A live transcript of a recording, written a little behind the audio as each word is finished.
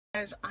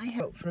As I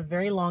have for a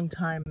very long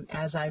time,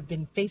 as I've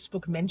been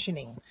Facebook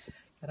mentioning,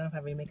 I don't know if I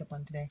have any makeup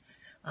on today,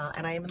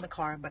 and I am in the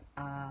car, but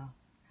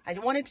I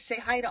wanted to say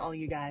hi to all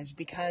you guys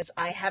because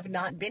I have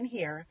not been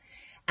here,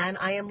 and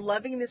I am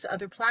loving this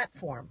other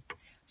platform.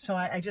 So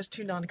I just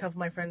tuned on a couple of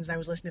my friends, and I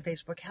was listening to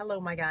Facebook.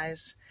 Hello, my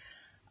guys.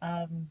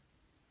 I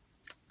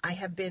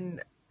have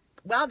been,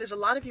 wow, there's a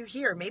lot of you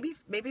here.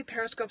 Maybe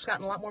Periscope's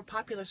gotten a lot more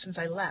popular since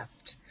I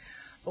left.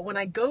 But when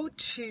I go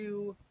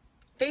to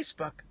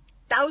Facebook,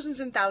 thousands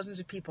and thousands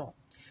of people.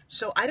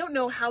 So I don't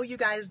know how you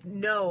guys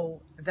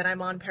know that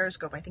I'm on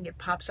Periscope. I think it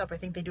pops up. I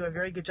think they do a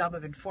very good job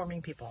of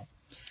informing people.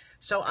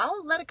 So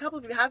I'll let a couple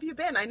of you, how have you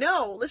been? I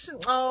know, listen,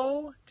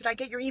 oh, did I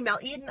get your email?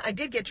 Eden, I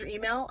did get your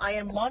email. I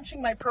am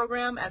launching my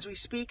program as we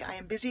speak. I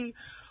am busy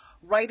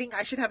writing.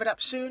 I should have it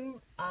up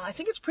soon. I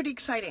think it's pretty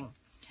exciting.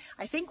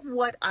 I think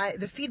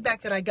the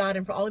feedback that I got,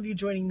 and for all of you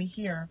joining me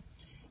here,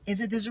 is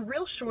that there's a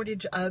real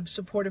shortage of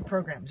supportive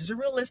programs. There's a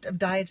real list of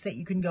diets that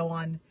you can go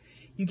on.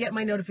 You get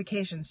my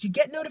notifications. You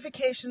get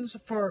notifications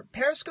for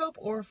Periscope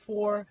or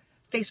for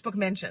Facebook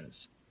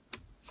mentions.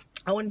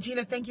 Oh, and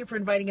Gina, thank you for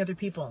inviting other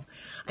people.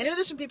 I know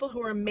there's some people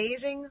who are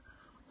amazing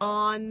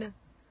on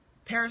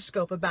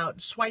Periscope about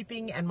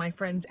swiping, and my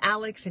friends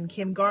Alex and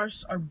Kim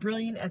Garce are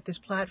brilliant at this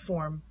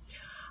platform.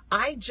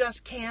 I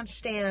just can't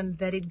stand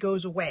that it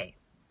goes away.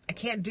 I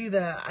can't do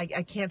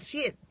I can't see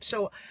it.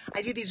 So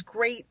I do these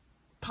great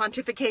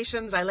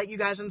pontifications. I let you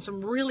guys in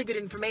some really good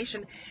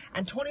information,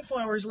 and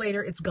 24 hours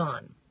later, it's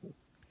gone.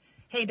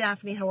 Hey,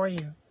 Daphne, how are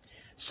you?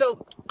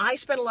 So I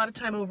spend a lot of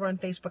time over on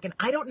Facebook, and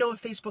I don't know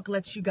if Facebook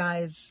lets you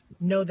guys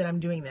know that I'm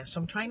doing this. So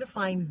I'm trying to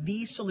find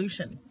the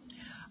solution.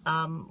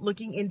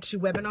 Looking into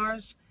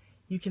webinars,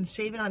 you can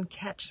save it on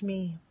Catch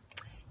Me.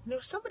 You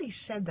know, somebody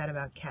said that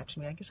about Catch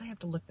Me. I guess I have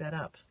to look that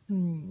up.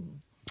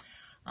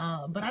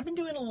 But I've been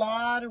doing a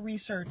lot of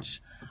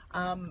research.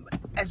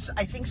 As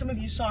I think some of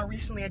you saw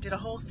recently, I did a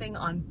whole thing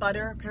on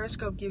butter.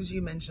 Periscope gives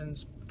you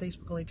mentions.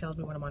 Facebook only tells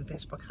me when I'm on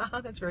Facebook.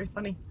 Haha, that's very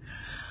funny.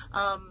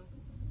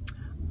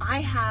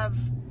 I have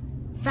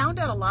found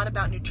out a lot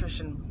about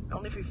nutrition,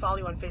 only if we follow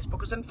you on Facebook.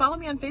 Because then follow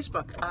me on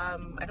Facebook.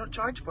 I don't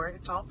charge for it.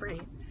 It's all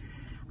free.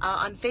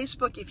 On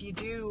Facebook, if you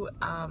do,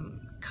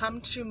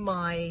 come to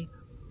my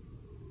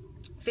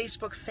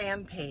Facebook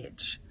fan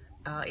page.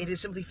 It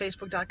is simply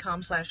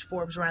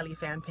facebook.com/Forbes Riley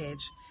fan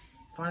page.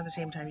 If on at the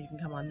same time, you can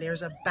come on.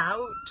 There's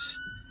about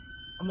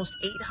almost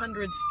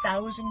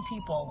 800,000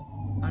 people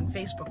on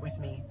Facebook with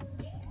me.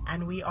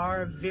 And we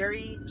are a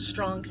very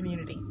strong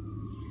community.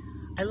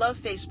 I love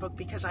Facebook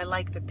because I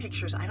like the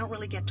pictures. I don't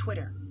really get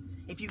Twitter.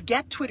 If you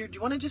get Twitter, do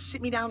you want to just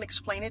sit me down and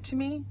explain it to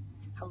me?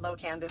 Hello,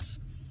 Candace.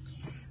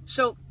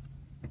 So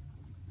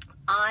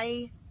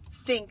I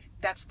think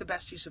that's the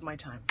best use of my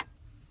time.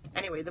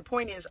 Anyway, the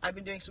point is I've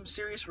been doing some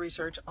serious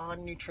research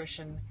on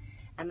nutrition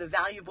and the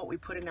value of what we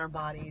put in our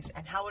bodies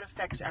and how it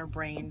affects our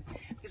brain.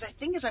 Because I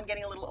think as I'm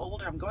getting a little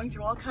older, I'm going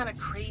through all kind of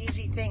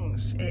crazy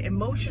things,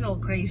 emotional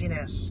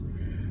craziness.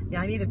 Yeah,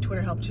 I need a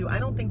Twitter help too. I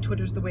don't think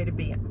Twitter's the way to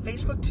be.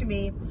 Facebook, to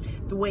me,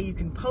 the way you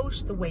can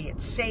post, the way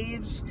it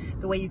saves,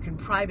 the way you can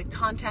private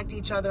contact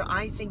each other,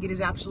 I think it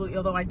is absolutely,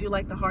 although I do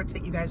like the hearts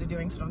that you guys are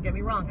doing, so don't get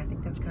me wrong, I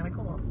think that's kind of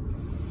cool.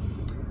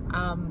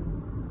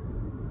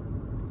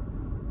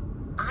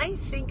 I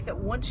think that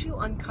once you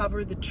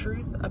uncover the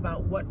truth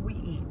about what we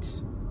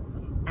eat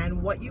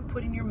and what you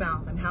put in your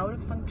mouth and how it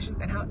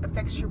functions and how it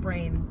affects your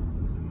brain,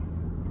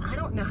 I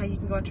don't know how you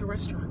can go out to a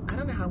restaurant. I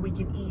don't know how we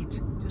can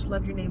eat. Just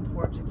love your name,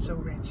 Forbes. It's so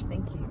rich.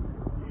 Thank you.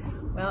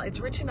 Well, it's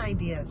rich in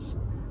ideas.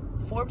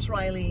 Forbes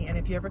Riley, and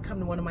if you ever come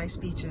to one of my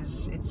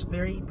speeches, it's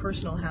very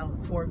personal how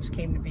Forbes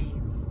came to be,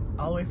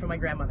 all the way from my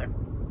grandmother.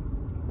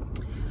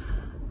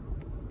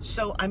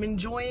 So I'm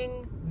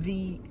enjoying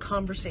the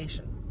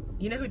conversation.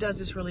 You know who does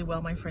this really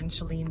well? My friend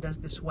Shalene does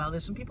this well.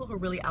 There's some people who are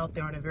really out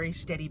there on a very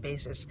steady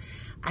basis.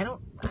 I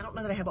don't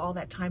know that I have all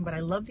that time, but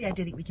I love the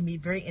idea that we can be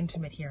very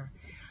intimate here.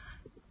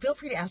 Feel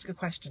free to ask a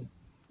question.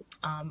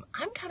 I'm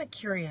kind of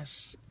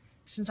curious,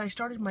 since I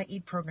started my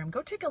EAT program,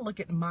 go take a look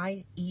at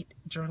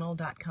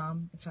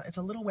myeatjournal.com. It's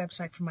a little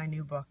website for my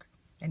new book.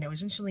 I know,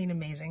 isn't Shalene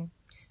amazing?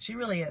 She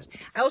really is.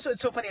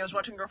 It's so funny, I was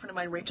watching a girlfriend of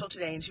mine, Rachel,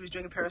 today, and she was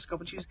doing a Periscope,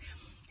 and she was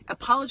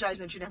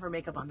apologizing that she didn't have her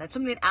makeup on. That's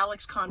something that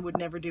Alex Kahn would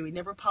never do. He'd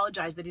never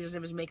apologize that he doesn't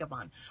have his makeup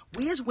on.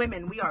 We as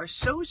women, we are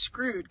so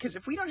screwed, because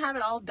if we don't have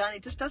it all done,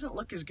 it just doesn't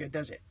look as good,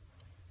 does it?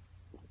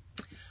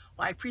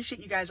 Well, I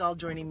appreciate you guys all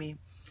joining me.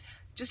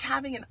 Just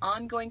having an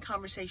ongoing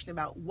conversation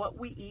about what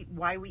we eat,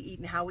 why we eat,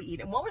 and how we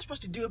eat, and what we're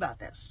supposed to do about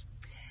this.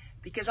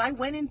 Because I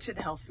went into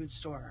the health food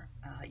store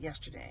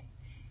yesterday,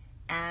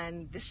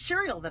 and the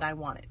cereal that I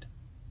wanted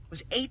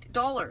was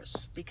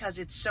 $8 because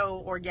it's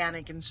so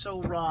organic and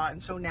so raw and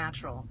so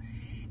natural.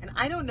 And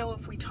I don't know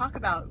if we talk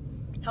about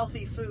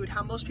healthy food,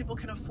 how most people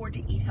can afford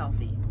to eat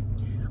healthy.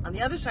 On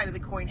the other side of the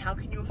coin, how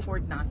can you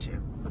afford not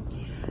to?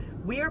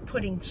 We are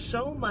putting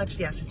so much,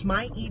 yes, it's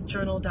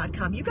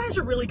myeatjournal.com. You guys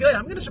are really good.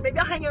 Maybe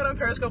I'll hang out on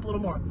Periscope a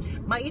little more.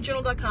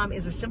 Myeatjournal.com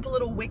is a simple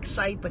little Wix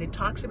site, but it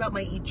talks about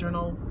my Eat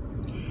Journal.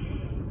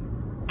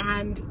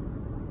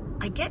 And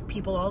I get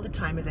people all the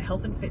time as a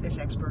health and fitness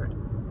expert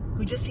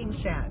who just seem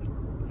sad,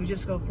 who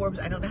just go, Forbes,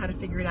 I don't know how to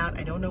figure it out.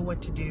 I don't know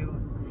what to do.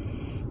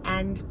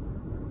 And,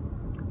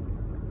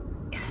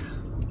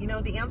 you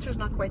know, the answer is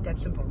not quite that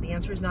simple. The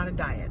answer is not a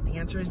diet. The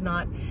answer is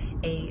not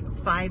a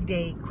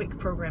 5-day quick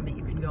program that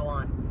you can go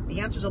on. The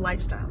answer is a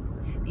lifestyle.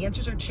 The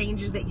answers are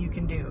changes that you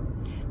can do.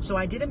 So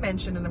I did a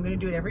mention, and I'm going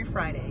to do it every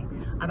Friday,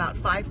 about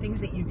 5 things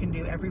that you can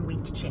do every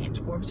week to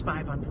change. Forbes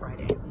 5 on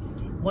Friday.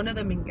 One of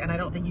them, and I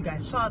don't think you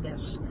guys saw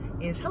this,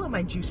 is, hello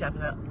my Juice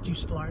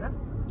Florida,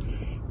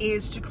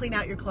 is to clean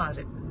out your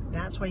closet.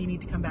 That's why you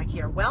need to come back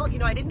here. Well, you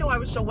know, I didn't know I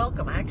was so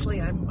welcome.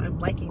 Actually, I'm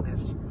liking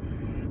this.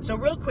 So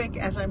real quick,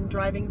 as I'm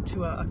driving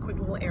to a quick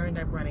little errand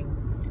I'm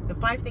running, the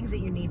 5 things that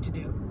you need to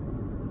do.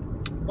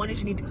 One is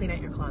you need to clean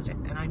out your closet,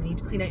 and I need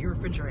to clean out your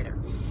refrigerator.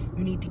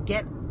 You need to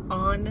get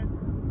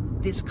on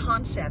this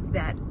concept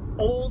that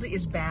old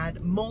is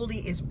bad,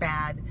 moldy is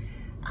bad.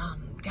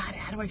 God,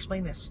 how do I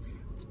explain this?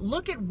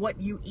 Look at what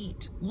you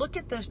eat. Look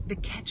at the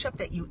ketchup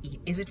that you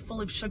eat. Is it full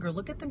of sugar?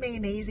 Look at the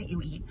mayonnaise that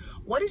you eat.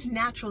 What is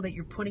natural that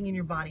you're putting in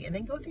your body? And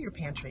then go through your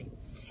pantry.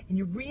 And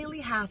you really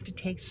have to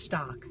take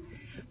stock.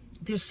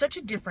 There's such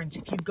a difference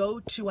if you go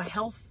to a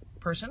health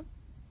person.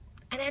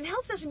 And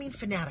health doesn't mean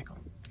fanatical.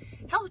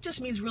 Health just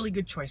means really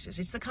good choices.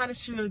 It's the kind of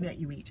cereal that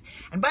you eat.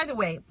 And by the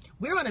way,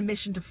 we're on a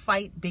mission to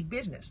fight big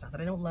business. Not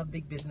that I don't love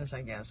big business,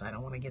 I guess. I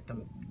don't want to get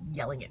them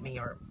yelling at me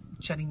or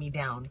shutting me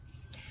down.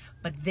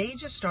 But they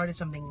just started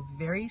something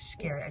very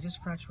scary. I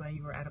just forgot why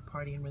you were at a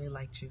party and really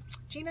liked you.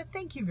 Gina,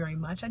 thank you very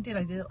much. I did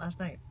it last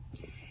night.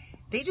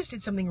 They just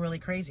did something really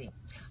crazy.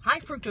 High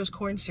fructose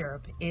corn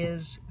syrup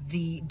is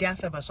the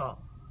death of us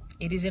all.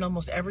 It is in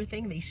almost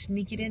everything. They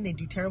sneak it in. They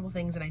do terrible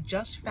things. And I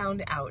just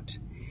found out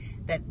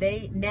that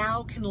they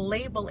now can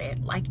label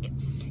it like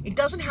it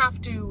doesn't have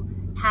to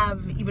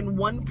have even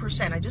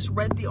 1%. I just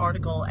read the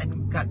article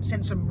and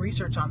sent some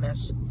research on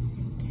this,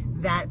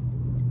 that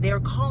they're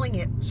calling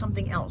it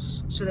something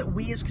else so that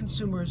we as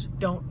consumers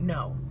don't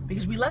know.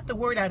 Because we let the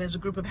word out as a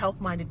group of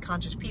health-minded,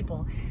 conscious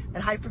people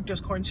that high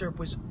fructose corn syrup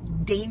was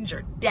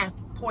danger, death,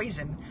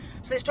 poison.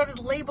 So they started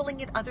labeling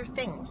it other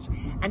things.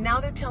 And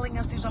now they're telling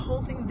us there's a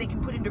whole thing they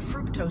can put into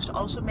fructose to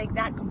also make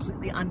that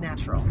completely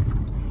unnatural.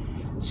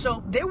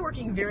 So they're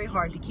working very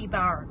hard to keep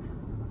our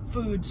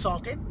food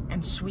salted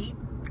and sweet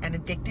and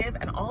addictive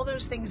and all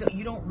those things that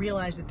you don't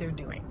realize that they're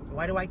doing.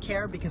 Why do I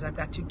care? Because I've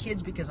got 2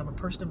 kids, because I'm a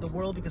person of the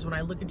world, because when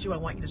I look at you, I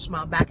want you to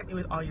smile back at me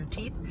with all your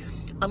teeth.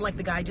 Unlike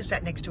the guy I just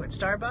sat next to at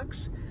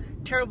Starbucks.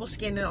 Terrible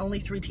skin and only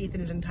 3 teeth in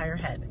his entire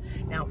head.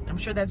 Now, I'm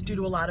sure that's due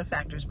to a lot of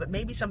factors, but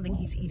maybe something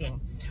he's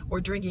eating or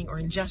drinking or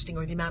ingesting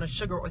or the amount of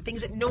sugar or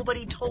things that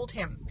nobody told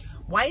him.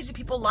 Why is it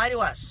people lie to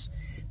us?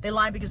 They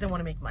lie because they want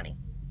to make money.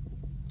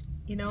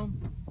 You know,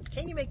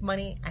 can't you make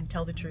money and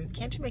tell the truth?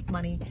 Can't you make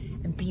money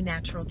and be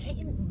natural? Can't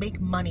you make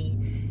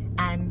money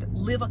and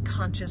live a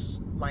conscious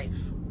life?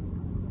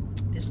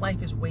 This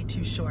life is way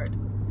too short,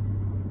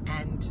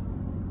 and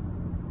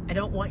I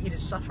don't want you to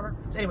suffer.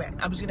 So anyway,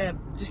 I was going to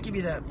just give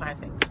you the 5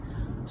 things.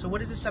 So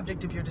what is the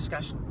subject of your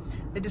discussion?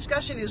 The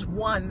discussion is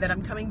one that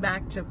I'm coming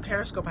back to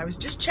Periscope. I was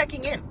just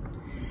checking in.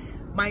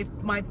 My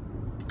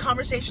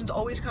conversations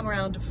always come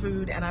around to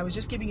food, and I was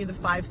just giving you the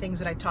 5 things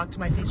that I talked to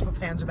my Facebook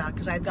fans about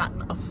because I've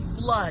gotten a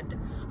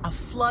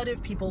flood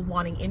of people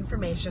wanting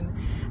information.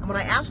 And what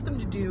I asked them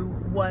to do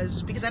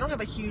was, because I don't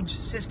have a huge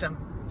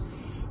system,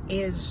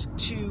 is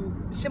to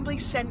simply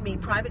send me,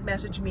 private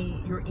message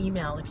me your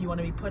email if you want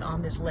to be put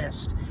on this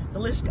list. The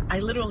list, I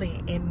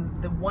literally,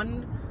 in the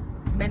one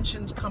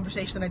mentions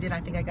conversation that I did, I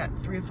think I got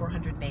 300 or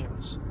 400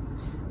 names.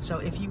 So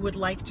if you would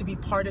like to be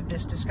part of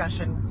this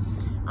discussion,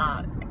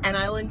 and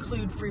I'll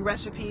include free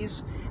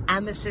recipes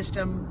and the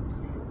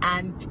system,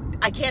 and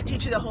I can't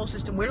teach you the whole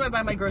system. Where do I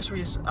buy my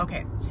groceries?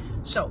 Okay,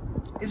 so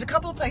there's a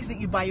couple of places that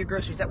you buy your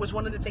groceries. That was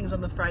one of the things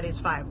on the Fridays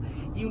 5.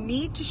 You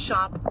need to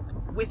shop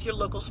with your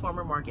local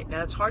farmer market.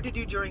 Now, it's hard to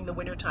do during the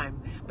winter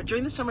time, but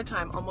during the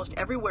summertime, almost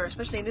everywhere,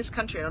 especially in this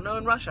country, I don't know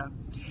in Russia,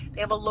 they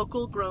have a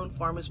local grown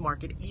farmers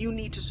market. You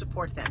need to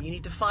support them. You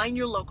need to find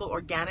your local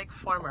organic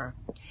farmer.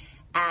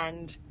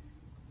 And,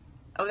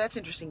 oh, that's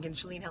interesting. Can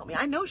Shalene help me?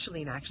 I know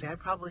Shalene, actually. I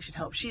probably should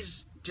help.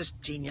 She's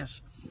just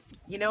genius.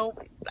 You know,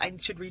 I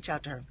should reach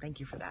out to her. Thank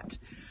you for that.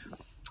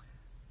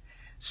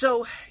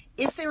 So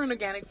if they're an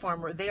organic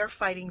farmer, they are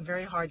fighting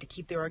very hard to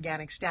keep their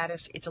organic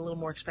status. It's a little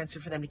more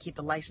expensive for them to keep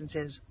the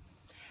licenses.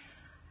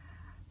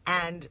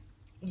 And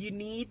you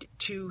need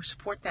to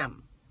support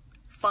them.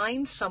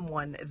 Find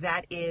someone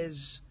that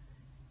is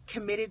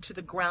committed to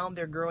the ground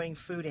they're growing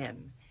food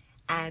in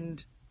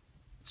and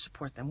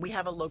support them. We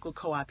have a local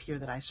co-op here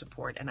that I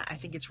support, and I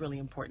think it's really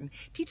important.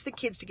 Teach the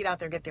kids to get out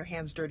there and get their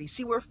hands dirty.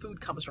 See where food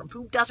comes from.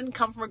 Food doesn't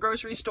come from a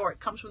grocery store. It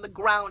comes from the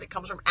ground. It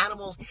comes from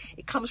animals.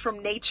 It comes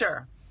from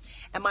nature.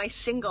 Am I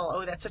single?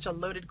 Oh, that's such a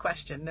loaded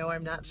question. No,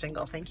 I'm not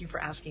single. Thank you for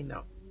asking,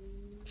 though.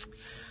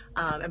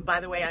 And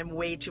by the way, I'm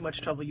way too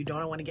much trouble. You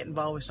don't want to get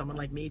involved with someone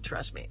like me,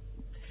 trust me.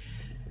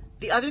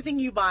 The other thing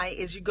you buy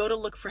is you go to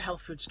look for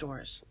health food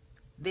stores.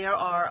 There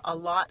are a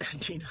lot,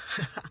 Gina,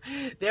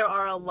 there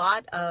are a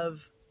lot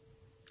of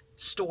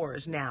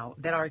stores now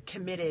that are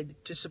committed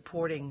to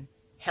supporting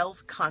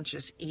health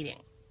conscious eating.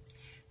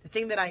 The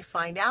thing that I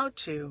find out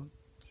too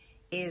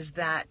is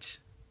that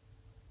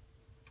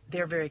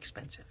they're very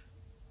expensive.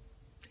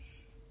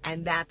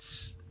 And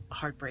that's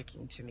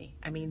heartbreaking to me.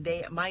 I mean,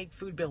 my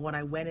food bill when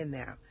I went in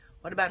there,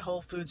 what about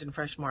Whole Foods and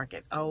Fresh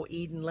Market? Oh,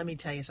 Eden, let me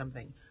tell you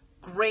something.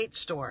 Great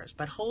stores,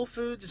 but Whole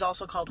Foods is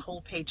also called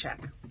Whole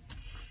Paycheck.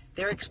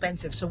 They're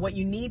expensive. So what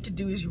you need to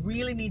do is you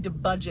really need to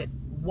budget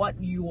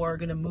what you are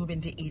going to move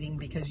into eating,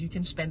 because you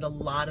can spend a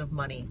lot of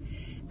money.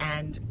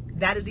 And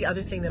that is the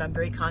other thing that I'm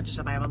very conscious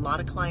of. I have a lot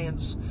of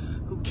clients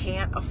who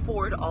can't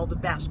afford all the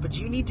best, but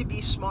you need to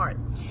be smart.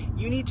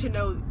 You need to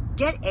know,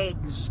 get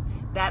eggs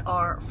that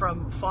are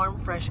from farm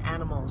fresh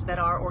animals, that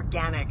are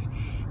organic.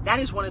 That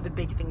is one of the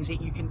big things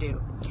that you can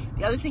do.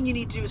 The other thing you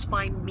need to do is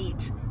find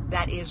meat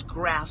that is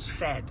grass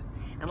fed.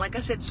 And like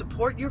I said,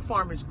 support your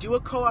farmers. Do a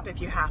co-op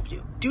if you have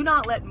to. Do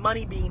not let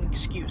money be an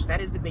excuse.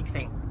 That is the big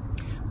thing.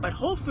 But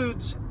Whole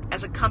Foods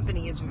as a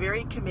company is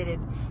very committed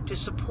to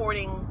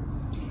supporting,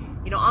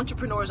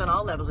 entrepreneurs on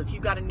all levels. If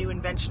you've got a new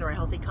invention or a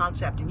healthy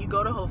concept and you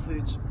go to Whole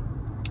Foods,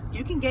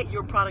 you can get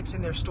your products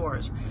in their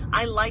stores.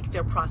 I like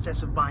their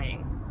process of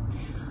buying.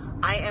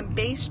 I am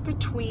based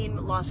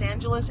between Los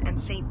Angeles and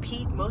St.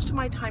 Pete. Most of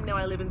my time now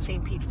I live in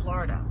St. Pete,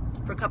 Florida,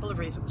 for a couple of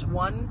reasons.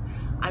 One,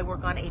 I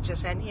work on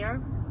HSN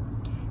here,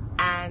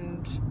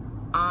 and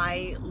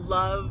I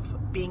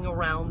love being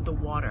around the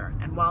water.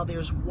 And while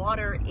there's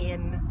water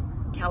in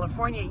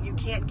California, you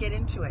can't get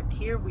into it.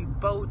 Here we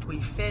boat, we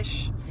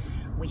fish,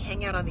 we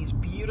hang out on these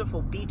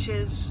beautiful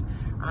beaches.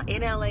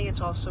 In LA,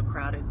 it's also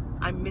crowded.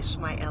 I miss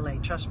my LA.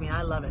 Trust me,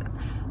 I love it.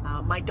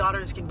 My daughter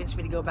has convinced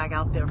me to go back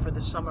out there for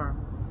the summer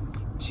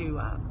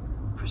to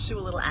pursue a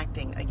little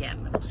acting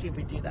again. We'll see if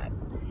we do that.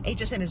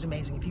 HSN is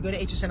amazing. If you go to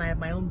HSN, I have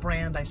my own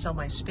brand. I sell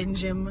my spin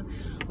gym,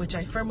 which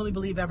I firmly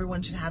believe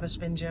everyone should have a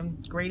spin gym.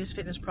 Greatest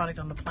fitness product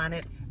on the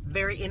planet.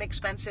 Very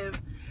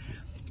inexpensive.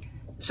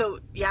 So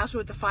you asked me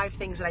what the 5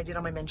 things that I did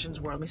on my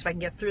mentions were. Let me see if I can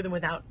get through them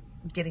without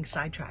getting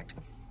sidetracked.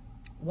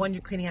 1,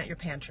 you're cleaning out your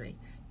pantry.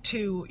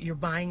 2, you're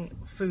buying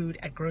food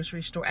at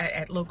grocery store,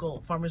 at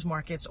local farmers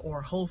markets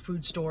or Whole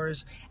Food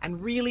stores,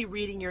 and really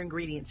reading your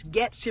ingredients.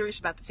 Get serious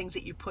about the things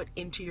that you put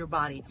into your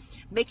body.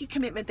 Make a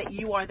commitment that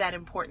you are that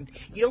important.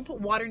 You don't put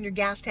water in your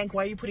gas tank.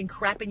 Why are you putting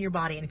crap in your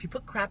body? And if you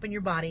put crap in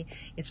your body,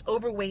 it's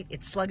overweight,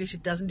 it's sluggish,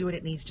 it doesn't do what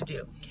it needs to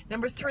do.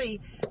 Number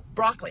 3,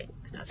 broccoli.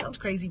 That sounds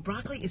crazy.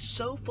 Broccoli is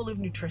so full of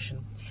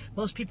nutrition.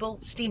 Most people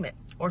steam it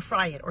or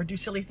fry it or do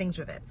silly things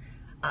with it.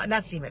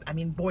 Not steam it, I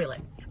mean boil it.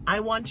 I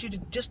want you to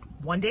just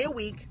one day a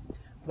week,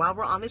 while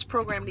we're on this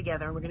program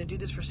together, and we're going to do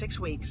this for 6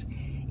 weeks,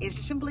 is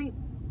to simply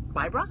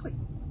buy broccoli.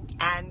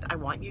 And I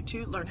want you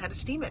to learn how to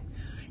steam it.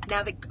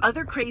 Now, the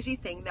other crazy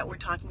thing that we're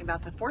talking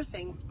about, the 4th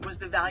thing, was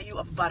the value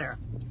of butter.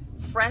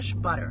 Fresh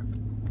butter.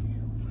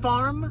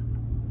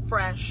 Farm,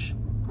 fresh,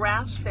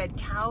 grass-fed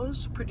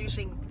cows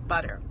producing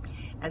butter.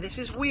 And this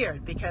is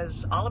weird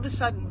because all of a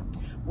sudden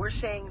we're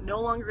saying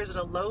no longer is it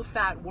a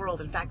low-fat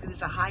world. In fact, it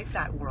is a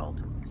high-fat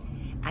world.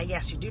 And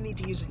yes, you do need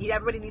to use it.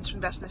 Everybody needs to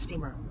invest in a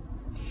steamer.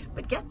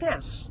 But get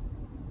this.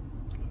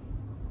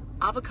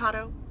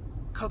 Avocado,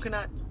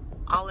 coconut,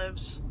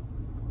 olives,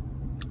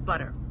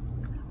 butter.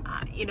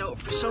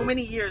 For so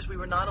many years we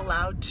were not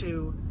allowed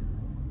to,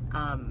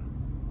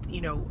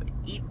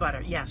 eat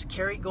butter. Yes,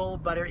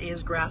 Kerrygold butter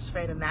is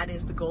grass-fed, and that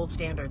is the gold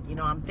standard.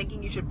 I'm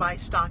thinking you should buy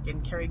stock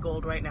in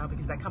Kerrygold right now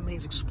because that company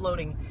is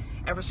exploding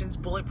ever since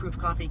Bulletproof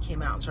Coffee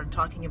came out and started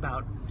talking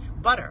about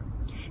butter.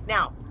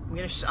 Now,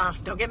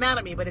 don't get mad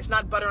at me, but it's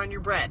not butter on your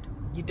bread.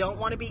 You don't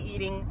want to be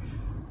eating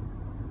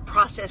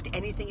processed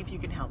anything if you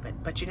can help it.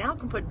 But you now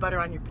can put butter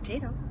on your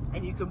potato,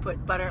 and you can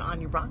put butter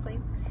on your broccoli.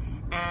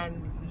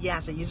 And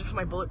yes, I use it for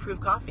my Bulletproof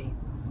Coffee.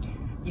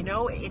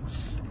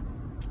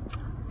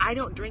 I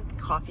don't drink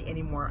coffee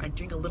anymore. I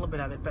drink a little bit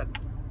of it, but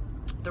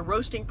the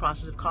roasting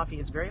process of coffee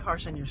is very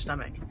harsh on your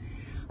stomach.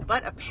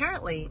 But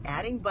apparently,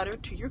 adding butter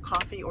to your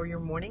coffee or your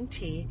morning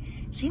tea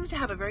seems to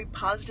have a very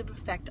positive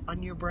effect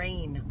on your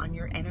brain, on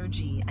your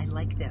energy. I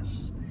like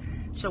this.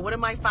 So what are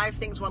my 5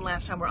 things one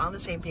last time? We're on the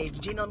same page.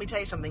 Gina, let me tell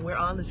you something. We're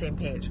on the same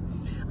page.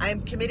 I am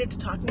committed to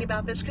talking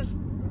about this because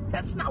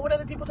that's not what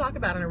other people talk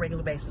about on a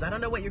regular basis. I don't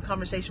know what your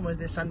conversation was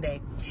this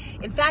Sunday.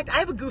 In fact, I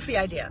have a goofy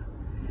idea.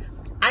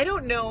 I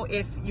don't know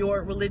if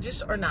you're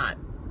religious or not.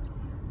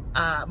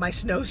 My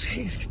snow,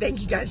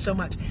 thank you guys so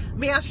much. Let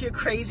me ask you a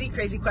crazy,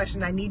 crazy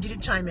question. I need you to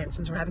chime in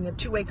since we're having a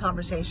 2-way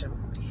conversation.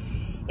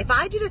 If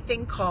I did a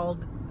thing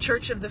called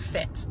Church of the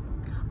Fit,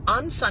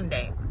 on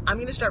Sunday, I'm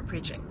going to start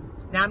preaching.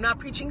 Now, I'm not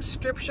preaching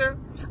scripture.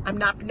 I'm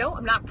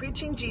not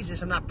preaching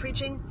Jesus. I'm not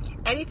preaching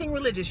anything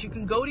religious. You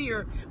can go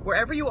to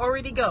wherever you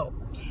already go,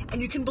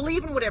 and you can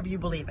believe in whatever you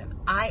believe in.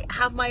 I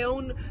have my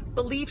own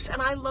beliefs,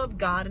 and I love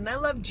God, and I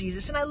love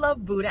Jesus, and I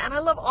love Buddha, and I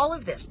love all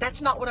of this.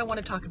 That's not what I want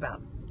to talk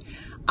about.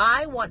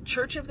 I want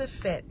Church of the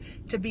Fit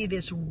to be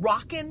this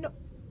rockin'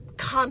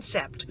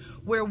 concept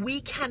where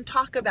we can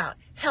talk about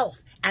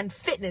health and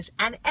fitness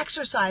and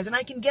exercise, and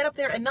I can get up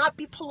there and not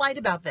be polite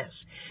about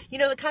this.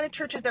 The kind of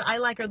churches that I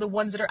like are the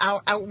ones that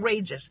are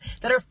outrageous,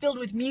 that are filled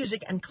with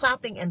music and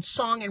clapping and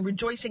song and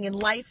rejoicing in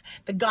life,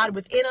 the God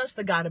within us,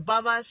 the God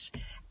above us.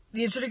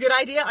 Is it a good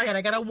idea? All right,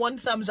 I got a 1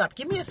 thumbs up.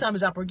 Give me a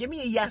thumbs up or give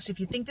me a yes if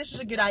you think this is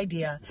a good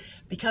idea.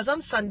 Because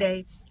on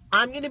Sunday,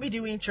 I'm going to be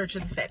doing Church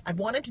of the Fit. I've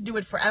wanted to do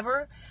it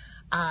forever.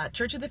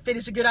 Church of the Fit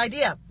is a good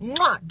idea.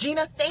 Mwah!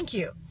 Gina, thank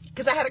you.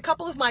 Because I had a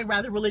couple of my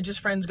rather religious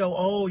friends go,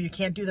 oh, you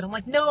can't do that. I'm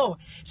like, no,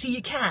 see,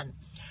 you can.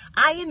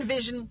 I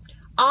envision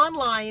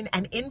online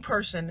and in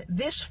person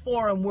this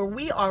forum where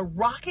we are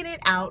rocking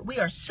it out. We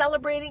are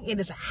celebrating. It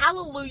is a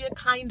hallelujah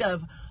kind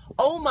of,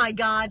 oh my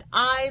God,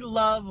 I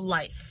love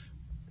life.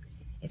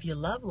 If you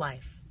love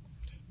life,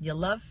 you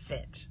love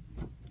fit,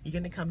 you're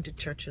going to come to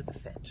Church of the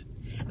Fit.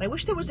 And I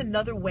wish there was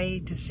another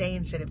way to say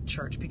instead of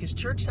church, because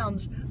church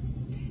sounds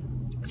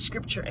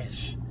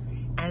scripture-ish.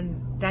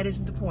 And that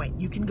isn't the point.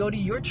 You can go to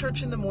your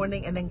church in the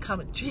morning and then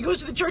come. He goes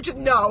to the church of,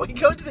 no, he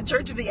goes to the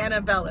church of the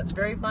NFL. It's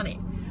very funny.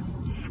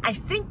 I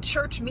think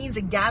church means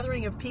a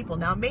gathering of people.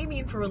 Now, it may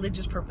mean for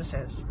religious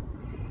purposes.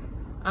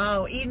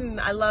 Oh, Eden,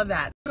 I love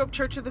that.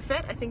 Church of the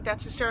Fit, I think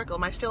that's hysterical.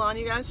 Am I still on,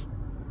 you guys?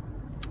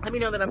 Let me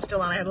know that I'm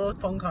still on. I had a little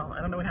phone call. I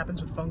don't know what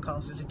happens with phone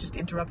calls. Does it just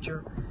interrupt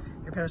your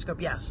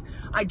Periscope? Yes.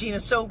 All right, Gina,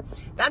 so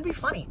that'd be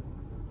funny.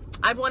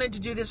 I've wanted to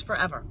do this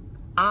forever.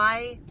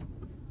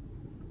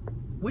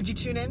 Would you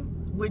tune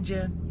in? Would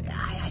you?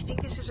 I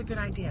think this is a good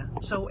idea.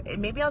 So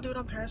maybe I'll do it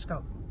on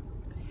Periscope.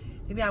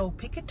 Maybe I will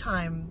pick a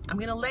time. I'm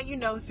going to let you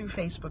know through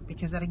Facebook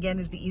because that, again,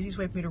 is the easiest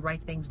way for me to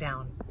write things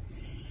down.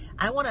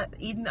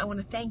 Eden, I want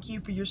to thank you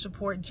for your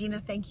support. Gina,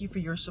 thank you for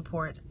your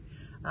support.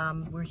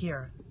 We're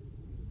here.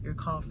 Your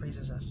call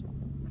freezes us.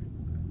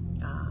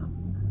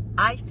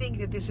 I think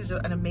that this is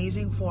an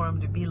amazing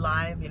forum to be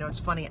live. You know, it's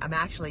funny.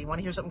 You want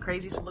to hear something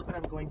crazy? So look what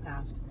I'm going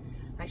past.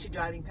 I'm actually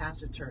driving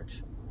past a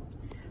church.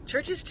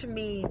 Churches to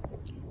me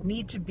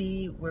need to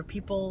be where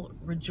people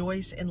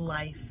rejoice in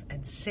life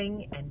and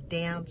sing and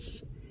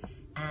dance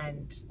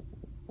and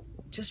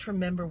just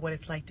remember what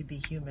it's like to be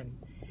human.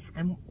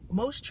 And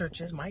most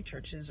churches, my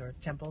churches or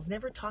temples,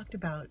 never talked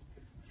about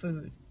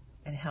food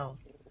and health.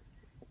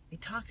 They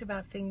talked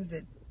about things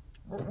that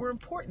were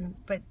important,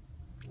 but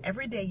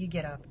every day you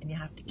get up and you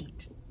have to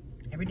eat.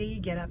 Every day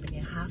you get up and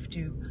you have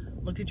to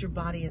look at your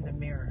body in the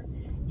mirror.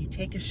 You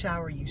take a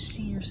shower, you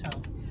see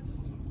yourself.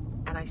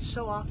 And I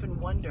so often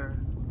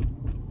wonder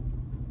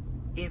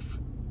if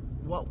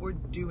what we're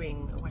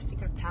doing, I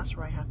think I've passed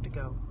where I have to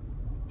go.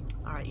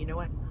 All right, you know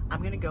what? I'm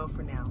going to go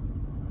for now.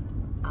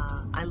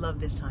 I love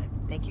this time.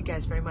 Thank you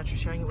guys very much for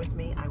sharing it with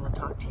me. I will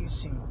talk to you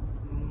soon.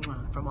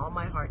 Mwah. From all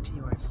my heart to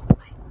yours.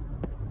 Bye.